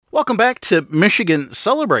Welcome back to Michigan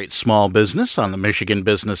Celebrates Small Business on the Michigan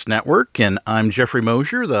Business Network, and I'm Jeffrey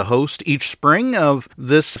Mosier, the host each spring of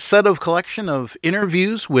this set of collection of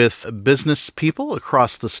interviews with business people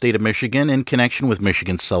across the state of Michigan in connection with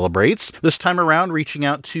Michigan Celebrates. This time around, reaching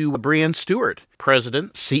out to Brianne Stewart,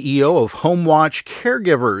 President, CEO of HomeWatch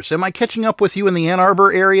Caregivers. Am I catching up with you in the Ann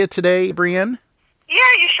Arbor area today, Brianne?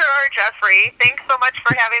 Yeah, you sure are, Jeffrey. Thanks so much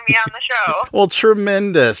for having me on the show. Well,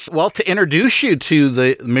 tremendous. Well, to introduce you to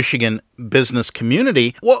the Michigan business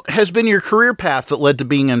community, what has been your career path that led to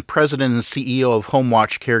being president and CEO of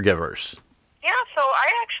HomeWatch Caregivers? Yeah, so I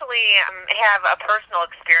actually have a personal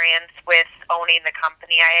experience with owning the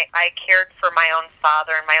company. I cared for my own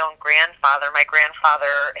father and my own grandfather. My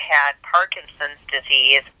grandfather had Parkinson's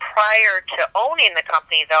disease. Prior to owning the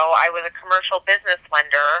company, though, I was a commercial business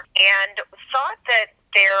lender and thought that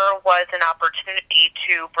there was an opportunity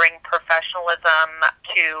to bring professionalism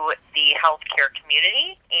to the healthcare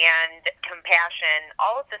community and compassion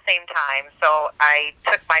all at the same time. So I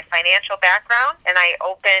took my financial background and I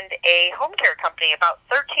opened a home care company about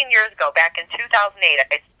 13 years ago. Back in 2008,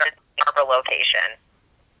 I started the Arbor location.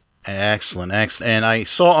 Excellent. And I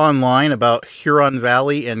saw online about Huron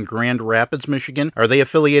Valley and Grand Rapids, Michigan. Are they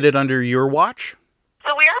affiliated under your watch?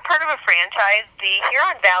 So we are part of a franchise. The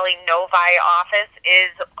Huron Valley Novi office is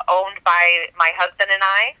owned by my husband and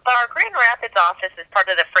I, but our Grand Rapids office is part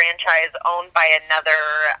of the franchise owned by another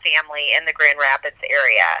family in the Grand Rapids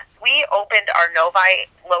area. We opened our Novi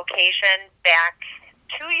location back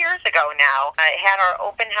 2 years ago now. I had our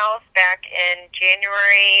open house back in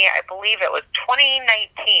January, I believe it was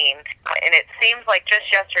 2019, and it seems like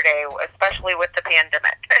just yesterday, especially with the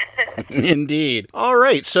pandemic. Indeed. All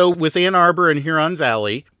right, so with Ann Arbor and Huron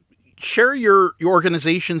Valley, share your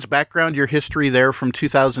organization's background, your history there from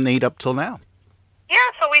 2008 up till now. Yeah,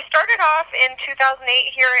 so we started off in 2008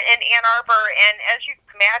 here in Ann Arbor, and as you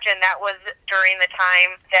can imagine, that was during the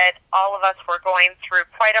time that all of us were going through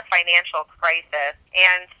quite a financial crisis.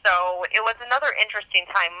 And so it was another interesting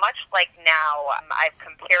time, much like now. I've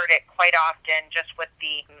compared it quite often just with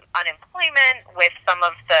the unemployment, with some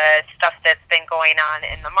of the stuff that's been going on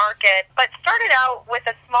in the market, but started out with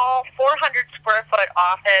a small 400 square foot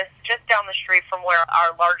office just down the street from where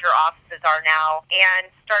our larger offices are now, and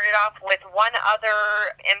started off with one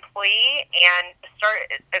other employee and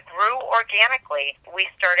it grew organically. We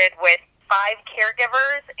started with 5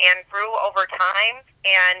 caregivers and grew over time,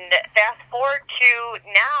 and fast forward to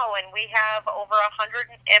now, and we have over 100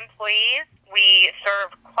 employees. We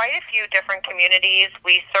serve quite a few different communities.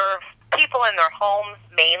 We serve people in their homes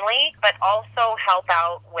mainly, but also help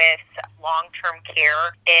out with long-term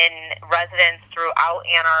care in residents throughout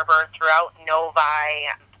Ann Arbor, throughout Novi,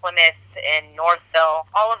 Plymouth, and Northville.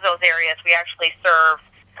 All of those areas we actually serve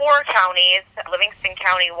 4 counties: Livingston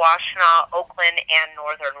County, Washtenaw, Oakland, and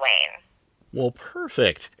Northern Wayne. Well,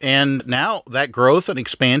 perfect. And now that growth and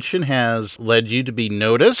expansion has led you to be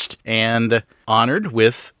noticed and honored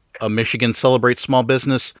with a Michigan Celebrates Small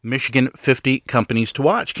Business Michigan 50 Companies to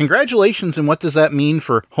Watch. Congratulations, and what does that mean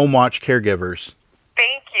for HomeWatch Caregivers?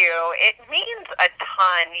 Thank you. It means a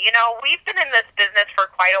ton. You know, we've been in this business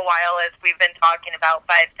for quite a while, as we've been talking about,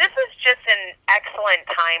 but this is just an excellent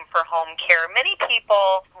time for home care. Many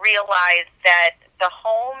people realize that the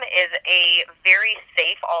home is a very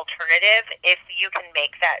safe alternative if you can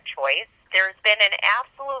make that choice. There's been an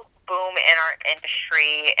absolute boom in our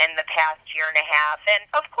industry in the past year and a half, and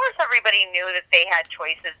of course everybody knew that they had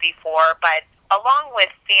choices before, but along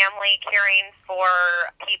with family caring for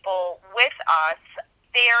people with us,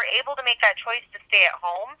 they are able to make that choice to stay at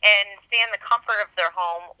home and stay in the comfort of their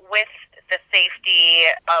home with the safety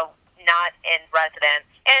of not in residence.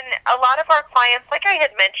 And a lot of our clients, like I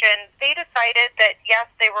had mentioned, they decided that, yes,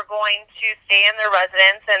 they were going to stay in their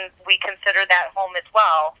residence, and we consider that home as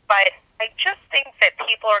well. But I just think that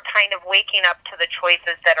people are kind of waking up to the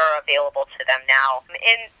choices that are available to them now.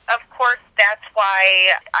 And, of course, that's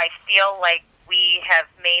why I feel like we have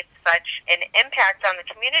made such an impact on the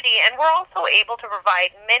community, and we're also able to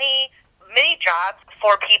provide many jobs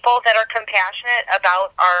for people that are compassionate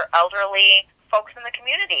about our elderly folks in the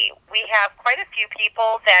community. We have quite a few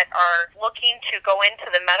people that are looking to go into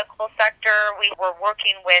the medical sector. We were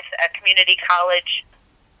working with a community college,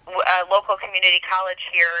 a local community college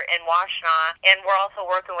here in Washtenaw, and we're also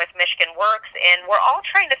working with Michigan Works, and we're all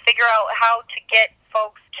trying to figure out how to get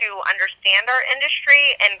folks to understand our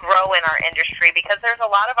industry and grow in our industry, because there's a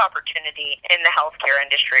lot of opportunity in the healthcare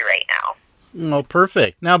industry right now. Oh,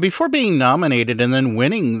 perfect. Now, before being nominated and then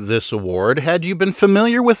winning this award, had you been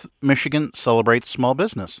familiar with Michigan Celebrates Small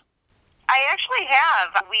Business? I actually have.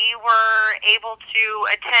 have. We were able to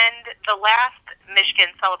attend the last Michigan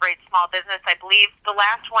Celebrate Small Business. I believe the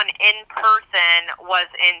last one in person was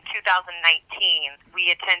in 2019.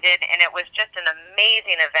 We attended, and it was just an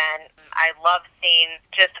amazing event. I love seeing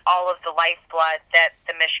just all of the lifeblood that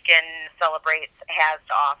the Michigan Celebrates has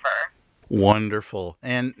to offer. Wonderful.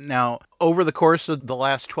 And now, over the course of the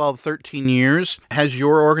last 12, 13 years, has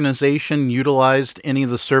your organization utilized any of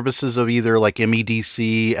the services of either like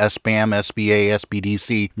MEDC, SBAM, SBA,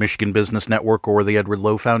 SBDC, Michigan Business Network, or the Edward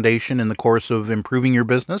Lowe Foundation in the course of improving your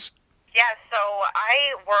business? Yeah, so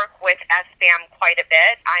I work with SBAM quite a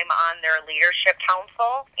bit. I'm on their leadership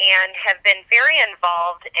council and have been very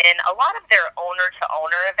involved in a lot of their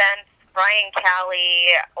owner-to-owner events. Brian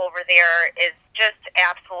Callie over there is just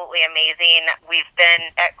absolutely amazing. We've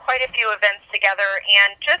been at quite a few events together,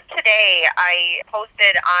 and just today I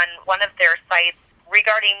posted on one of their sites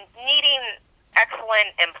regarding needing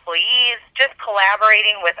excellent employees, just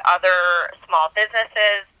collaborating with other small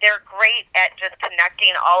businesses. They're great at just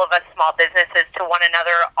connecting all of us small businesses to one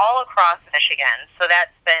another all across Michigan, so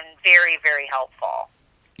that's been very, very helpful.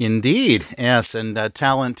 Indeed, yes, and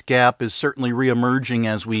talent gap is certainly reemerging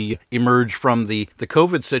as we emerge from the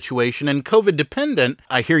COVID situation. And COVID dependent,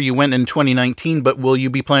 I hear you went in 2019, but will you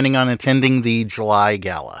be planning on attending the July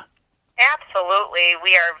Gala? Absolutely.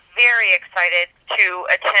 We are very excited to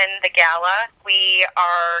attend the gala. We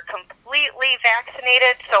are completely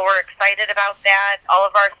vaccinated, so we're excited about that. All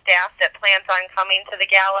of our staff that plans on coming to the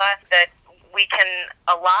gala that we can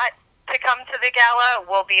allot to come to the gala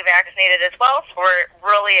will be vaccinated as well, so we're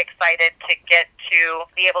really excited to get to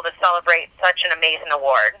be able to celebrate such an amazing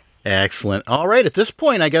award. Excellent. All right, at this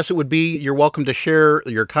point, I guess it would be you're welcome to share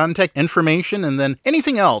your contact information, and then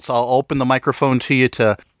anything else, I'll open the microphone to you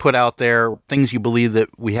to put out there, things you believe that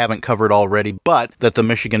we haven't covered already, but that the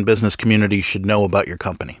Michigan business community should know about your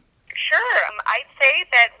company. Sure. I'd say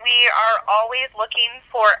that we are always looking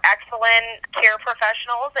for excellent care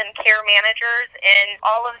professionals and care managers in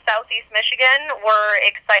all of Southeast Michigan. We're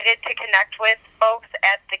excited to connect with folks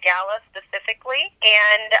at the gala specifically.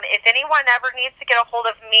 And if anyone ever needs to get a hold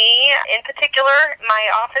of me in particular, my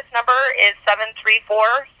office number is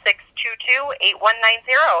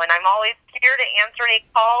 734-622-8190. And I'm always here to answer any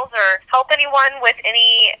calls or help anyone with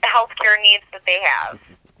any healthcare needs that they have.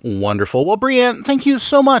 Wonderful. Well, Brianne, thank you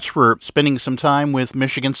so much for spending some time with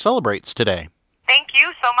Michigan Celebrates today. Thank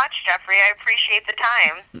you so much, Jeffrey. I appreciate the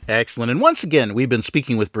time. Excellent. And once again, we've been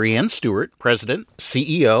speaking with Brianne Stewart, President,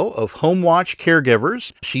 CEO of HomeWatch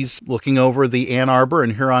Caregivers. She's looking over the Ann Arbor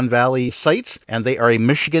and Huron Valley sites, and they are a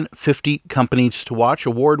Michigan 50 Companies to Watch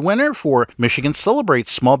award winner for Michigan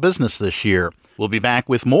Celebrates Small Business this year. We'll be back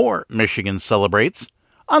with more Michigan Celebrates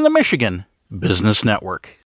on the Michigan Business Network.